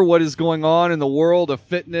decipher what is going on in the world of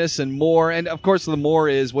fitness and more. And, of course, the more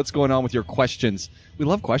is what's going on with your questions. We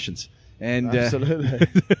love questions. And absolutely.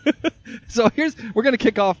 So we're going to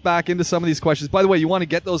kick off back into some of these questions. By the way, you want to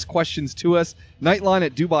get those questions to us, Nightline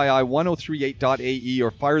at DubaiI1038.ae,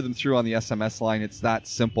 or fire them through on the SMS line. It's that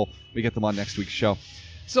simple. We get them on next week's show.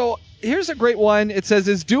 So here's a great one. It says,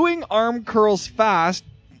 is doing arm curls fast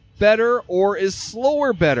better or is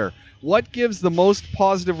slower better? What gives the most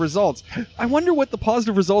positive results? I wonder what the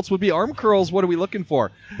positive results would be. Arm curls, what are we looking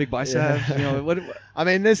for? Big biceps? Yeah. I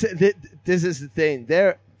mean, this is the thing.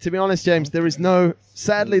 To be honest, James, there is no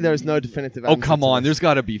definitive answer. Oh, come on. There's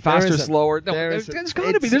got to be. Faster, slower. No, there's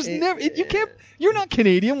got to be. There's never. You can't. You're not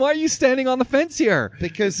Canadian. Why are you standing on the fence here?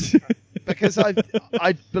 Because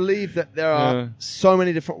I believe that there are so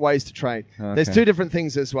many different ways to train. Okay. There's two different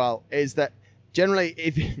things as well. Is that generally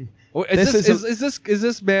if is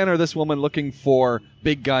this man or this woman looking for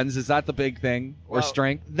big guns? Is that the big thing or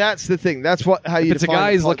strength? That's the thing. That's how you define it. If it's a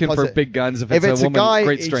guy, he's looking for big guns. If it's a woman, guy,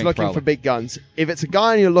 great strength. He's looking for big guns. If it's a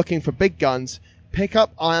guy and you're looking for big guns, pick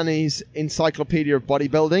up Arnie's Encyclopedia of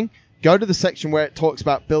Bodybuilding. Go to the section where it talks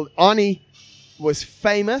about build. Arnie was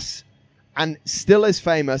famous and still is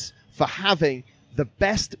famous for having the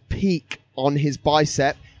best peak on his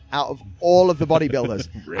bicep out of all of the bodybuilders.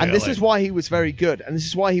 Really? And this is why he was very good, and this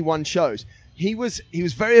is why he won shows. He was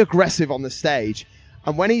very aggressive on the stage,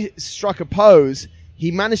 and when he struck a pose,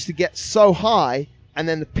 he managed to get so high, and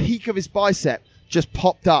then the peak of his bicep just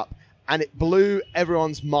popped up, and it blew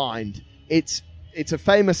everyone's mind. It's a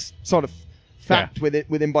famous sort of fact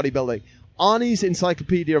within bodybuilding. Arnie's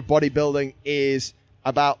Encyclopedia of Bodybuilding is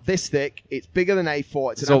about this thick. It's bigger than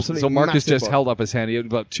A4. It's an absolutely so Marcus massive just book. held up his hand. He had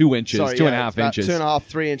about 2 inches, Sorry, 2.5 inches. 2.5,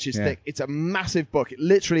 3 inches thick. It's a massive book. It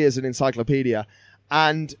literally is an encyclopedia.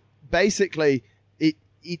 And basically,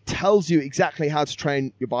 it tells you exactly how to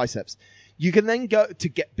train your biceps. You can then go to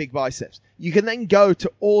get big biceps. You can then go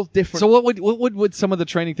to all different... So what would some of the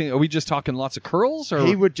training thing... Are we just talking lots of curls? Or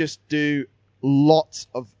He would just do lots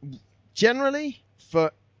of... Generally,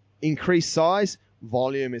 for increased size,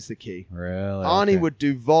 volume is the key. Really? Arnie would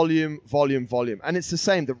do volume. And it's the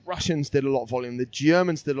same. The Russians did a lot of volume. The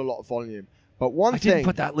Germans did a lot of volume. But one I thing... didn't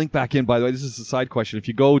put that link back in, by the way. This is a side question. If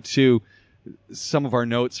you go to some of our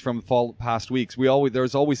notes from past weeks,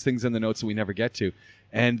 there's always things in the notes that we never get to.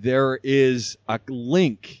 And there is a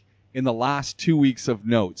link in the last 2 weeks of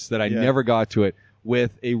notes that I never got to it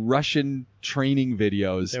with a Russian training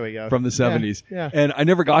videos from the 70s. Yeah. And I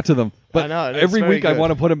never got to them. But I know, every week I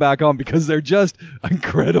want to put them back on because they're just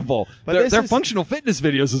incredible. But they're functional fitness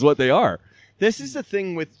videos is what they are. This is the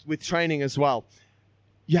thing with training as well.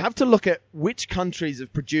 You have to look at which countries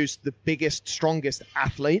have produced the biggest, strongest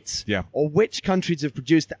athletes, or which countries have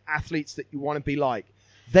produced the athletes that you want to be like.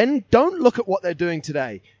 Then don't look at what they're doing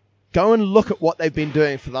today. Go and look at what they've been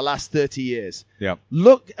doing for the last 30 years. Yeah.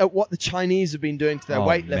 Look at what the Chinese have been doing to their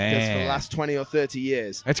weightlifters for the last 20 or 30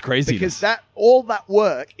 years. That's crazy. Because all that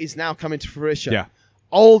work is now coming to fruition. Yeah.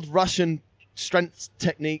 Old Russian strength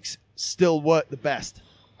techniques still work the best.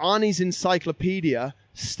 Arnie's encyclopedia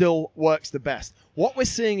still works the best. What we're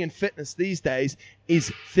seeing in fitness these days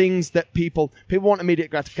is things that people want immediate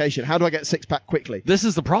gratification. How do I get a six-pack quickly? This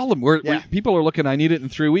is the problem. People are looking, I need it in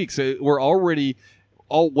 3 weeks. We're already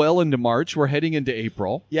well into March. We're heading into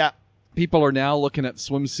April. Yeah. People are now looking at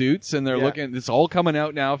swimsuits, and they're looking. It's all coming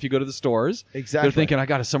out now if you go to the stores. Exactly. They're thinking, I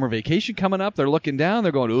got a summer vacation coming up. They're looking down.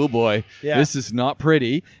 They're going, oh, boy, this is not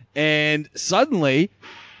pretty. And suddenly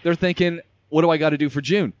they're thinking, what do I got to do for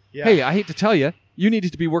June? Yeah. Hey, I hate to tell you, you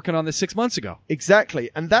needed to be working on this 6 months ago.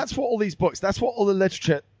 Exactly. And that's what all these books, that's what all the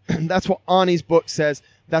literature, that's what Arnie's book says,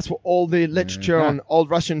 that's what all the literature on old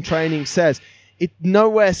Russian training says. It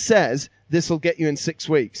nowhere says this will get you in 6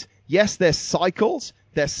 weeks. Yes, there's cycles.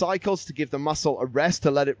 There's cycles to give the muscle a rest,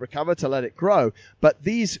 to let it recover, to let it grow. But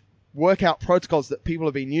these workout protocols that people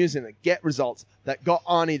have been using that get results, that got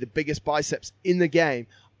Arnie the biggest biceps in the game,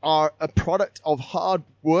 are a product of hard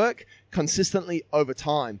work consistently over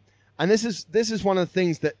time. And this is one of the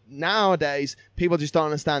things that nowadays people just don't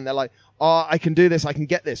understand. They're like, oh, I can do this, I can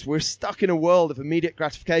get this. We're stuck in a world of immediate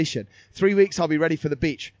gratification. 3 weeks, I'll be ready for the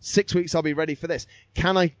beach. 6 weeks, I'll be ready for this.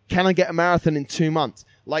 Can I get a marathon in 2 months?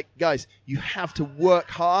 Like, guys, you have to work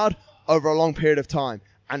hard over a long period of time.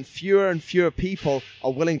 And fewer people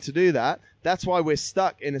are willing to do that. That's why we're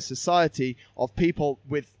stuck in a society of people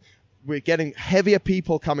we're getting heavier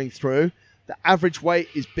people coming through. The average weight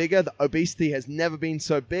is bigger. The obesity has never been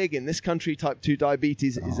so big. In this country, type 2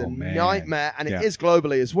 diabetes is a nightmare, and it is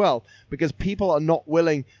globally as well, because people are not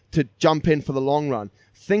willing to jump in for the long run.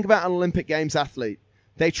 Think about an Olympic Games athlete.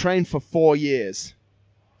 They train for 4 years.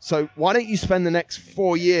 So why don't you spend the next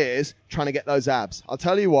 4 years trying to get those abs? I'll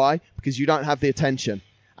tell you why, because you don't have the attention.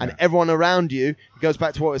 And everyone around you, it goes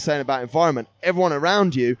back to what we were saying about environment, everyone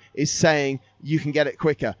around you is saying, you can get it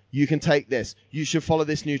quicker. You can take this. You should follow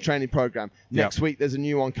this new training program. Next week, there's a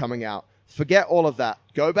new one coming out. Forget all of that.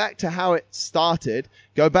 Go back to how it started.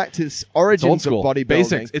 Go back to the origins of bodybuilding.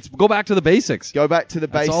 Basics. Go back to the basics. Go back to the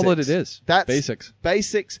basics. That's all that it is. That's basics.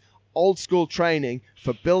 Basics, old school training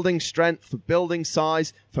for building strength, for building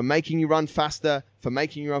size, for making you run faster, for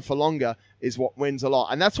making you run for longer is what wins a lot.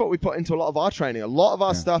 And that's what we put into a lot of our training. A lot of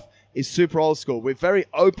our stuff is super old school. We're very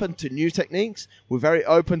open to new techniques. We're very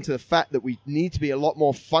open to the fact that we need to be a lot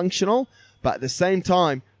more functional, but at the same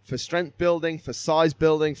time, for strength building, for size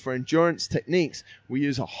building, for endurance techniques, we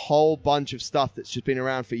use a whole bunch of stuff that's just been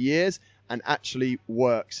around for years and actually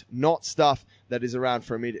works, not stuff that is around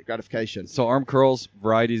for immediate gratification. So arm curls,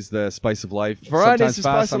 variety's the spice of life. Variety's the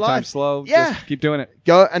sometimes fast, spice of life. sometimes slow. Yeah. Just keep doing it.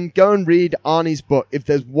 Go and read Arnie's book. If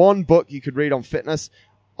there's one book you could read on fitness,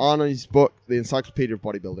 Arnie's book, The Encyclopedia of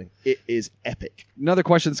Bodybuilding. It is epic. Another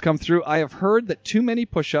question's come through. I have heard that too many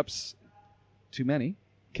push-ups,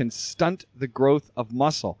 can stunt the growth of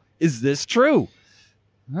muscle. Is this true?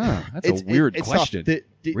 That's a weird question.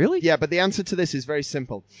 Really? Yeah, but the answer to this is very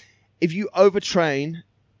simple. If you overtrain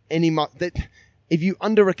if you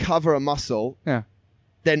under-recover a muscle,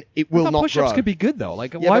 then it will not grow. Push-ups could be good, though.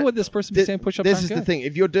 Like, why would this person be saying push-ups aren't This is good? the thing.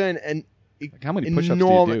 If you're doing how many push-ups do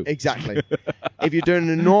you do? Exactly. If you're doing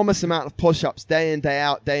an enormous amount of push-ups day in, day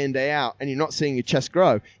out, and you're not seeing your chest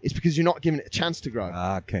grow, it's because you're not giving it a chance to grow.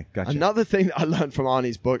 Okay, gotcha. Another thing that I learned from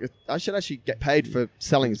Arnie's book, I should actually get paid for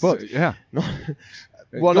selling his books. Yeah.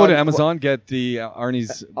 Go to Amazon, get the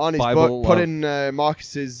Arnie's Bible. Book, put in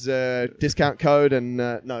Marcus's discount code, and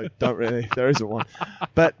no, don't really. There isn't one.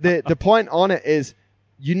 But the point on it is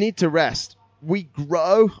you need to rest. We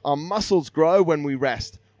grow, our muscles grow when we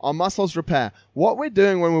rest. Our muscles repair. What we're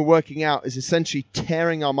doing when we're working out is essentially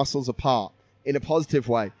tearing our muscles apart in a positive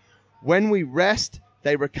way. When we rest,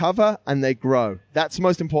 they recover and they grow. That's the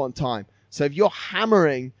most important time. So if you're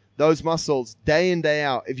hammering those muscles day in, day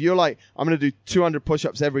out, if you're like, I'm going to do 200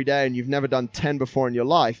 push-ups every day and you've never done 10 before in your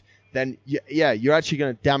life, then you're actually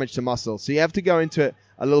going to damage the muscle. So you have to go into it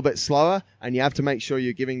a little bit slower, and you have to make sure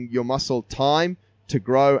you're giving your muscle time to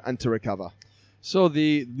grow and to recover. So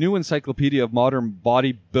the New Encyclopedia of Modern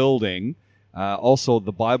Bodybuilding, also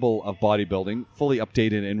the Bible of Bodybuilding, fully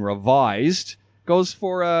updated and revised, goes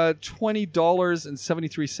for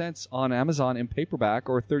 $20.73 on Amazon in paperback,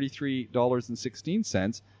 or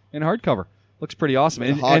 $33.16 in hardcover. Looks pretty awesome.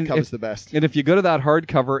 The hardcover's the best. And if you go to that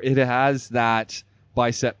hardcover, it has that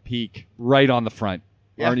bicep peak right on the front.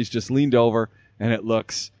 Yeah. Arnie's just leaned over, and it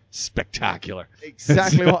looks spectacular.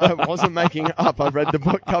 Exactly what I wasn't making it up. I've read the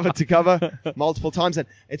book cover to cover multiple times, and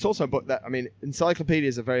it's also a book that,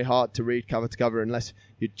 encyclopedias are very hard to read cover to cover unless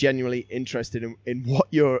you're genuinely interested in what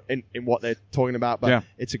in what they're talking about. But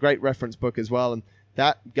It's a great reference book as well, and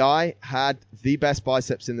that guy had the best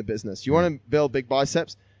biceps in the business. You want to build big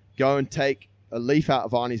biceps, go and take a leaf out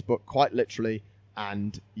of Arnie's book, quite literally,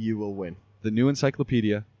 and you will win. The New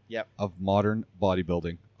Encyclopedia of Modern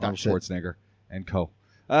Bodybuilding, Arnold Schwarzenegger and co.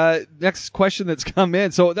 Next question that's come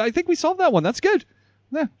in. So I think we solved that one. That's good.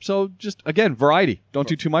 Yeah. So just, again, variety. Don't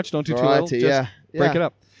do too much. Don't do too little. Just break it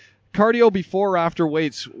up. Cardio before or after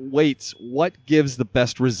weights. What gives the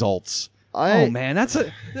best results?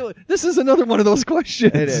 This is another one of those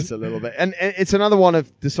questions. It is a little bit. And it's another one of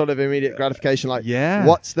the sort of immediate gratification.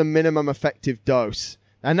 What's the minimum effective dose?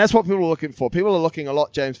 And that's what people are looking for. People are looking a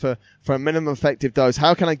lot, James, for a minimum effective dose.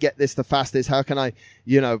 How can I get this the fastest? How can I,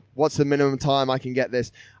 what's the minimum time I can get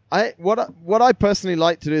this? What I personally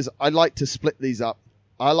like to do is I like to split these up.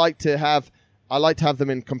 I like to have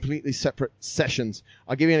them in completely separate sessions.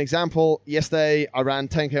 I'll give you an example. Yesterday, I ran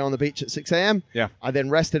 10K on the beach at 6 a.m. Yeah. I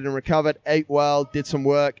then rested and recovered, ate well, did some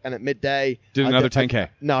work, and at midday... Did another 10K?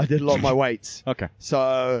 I did a lot of my weights. Okay.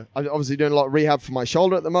 So I'm obviously doing a lot of rehab for my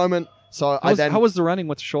shoulder at the moment. So how was the running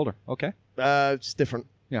with the shoulder? Okay. It's different.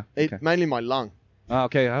 Yeah. Okay. Mainly my lung.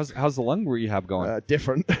 Okay. How's the lung rehab going?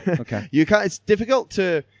 Different. Okay. It's difficult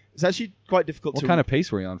to... It's actually quite difficult What kind of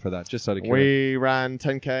pace were you on for that? Just out of We curiosity. ran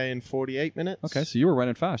 10K in 48 minutes. Okay, so you were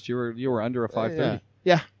running fast. You were under a 5:30.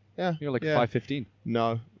 Yeah. You're like 5:15.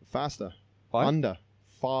 No, faster. 5? Under.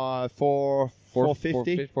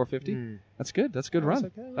 450. 450. That's good. That's a good run.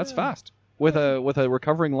 Okay, that's fast. With a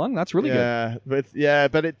recovering lung, that's really good. But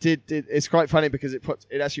it's quite funny because it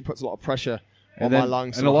actually puts a lot of pressure on my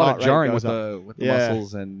lungs, and a lot of jarring with the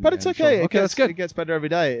muscles But it's okay. That's good. It gets better every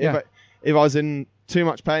day. Yeah. If I was in too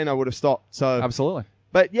much pain, I would have stopped. So absolutely.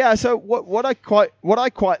 But so what I quite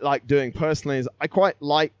like doing personally is I quite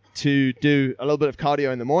like to do a little bit of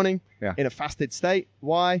cardio in the morning in a fasted state.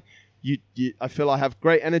 Why? I feel I have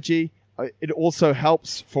great energy. It also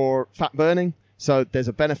helps for fat burning. So there's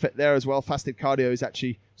a benefit there as well. Fasted cardio is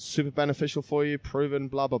actually super beneficial for you, proven,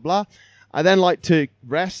 blah, blah, blah. I then like to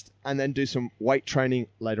rest and then do some weight training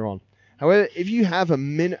later on. However, if you have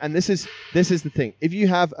and this is the thing, if you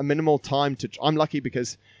have a minimal time I'm lucky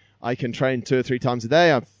because I can train 2 or 3 times a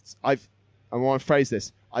day. I want to phrase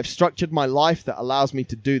this. I've structured my life that allows me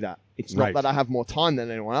to do that. It's not that I have more time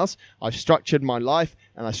than anyone else. I've structured my life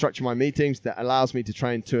and I structure my meetings that allows me to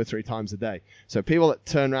train 2 or 3 times a day. So people that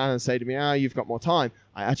turn around and say to me, you've got more time,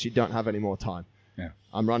 I actually don't have any more time. Yeah.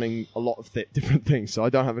 I'm running a lot of different things, so I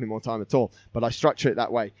don't have any more time at all. But I structure it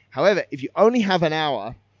that way. However, if you only have an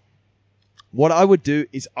hour, what I would do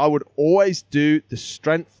is I would always do the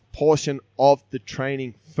strength portion of the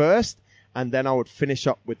training first, and then I would finish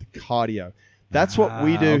up with the cardio. That's what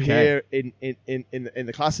we do here in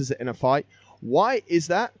the classes at Inner Fight. Why is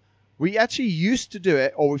that? We actually used to do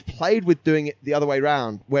it, or we've played with doing it the other way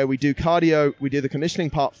around, where we do cardio, we do the conditioning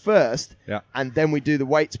part first, and then we do the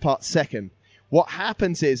weights part second. What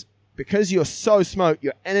happens is, because you're so smoked,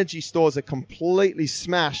 your energy stores are completely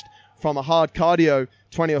smashed from a hard cardio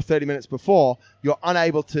 20 or 30 minutes before, you're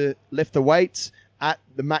unable to lift the weights at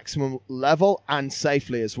the maximum level and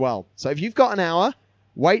safely as well. So if you've got an hour,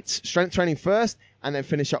 weights, strength training first, and then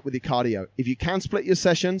finish up with your cardio. If you can split your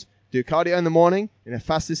sessions, do cardio in the morning in a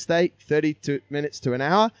fasted state, 30 minutes to an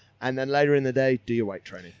hour, and then later in the day, do your weight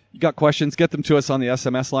training. You got questions, get them to us on the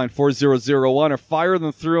SMS line 4001 or fire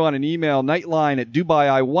them through on an email,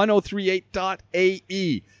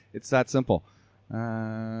 nightline@dubai1038.ae. It's that simple.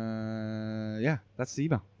 Yeah, that's the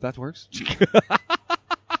email. That works.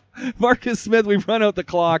 Marcus Smith, we've run out the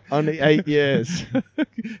clock. Only 8 years.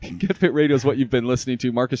 Get Fit Radio is what you've been listening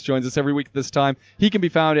to. Marcus joins us every week at this time. He can be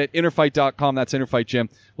found at innerfight.com. That's Innerfight Gym.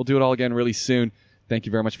 We'll do it all again really soon. Thank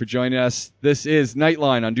you very much for joining us. This is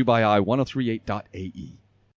Nightline on Dubai Eye 1038.ae.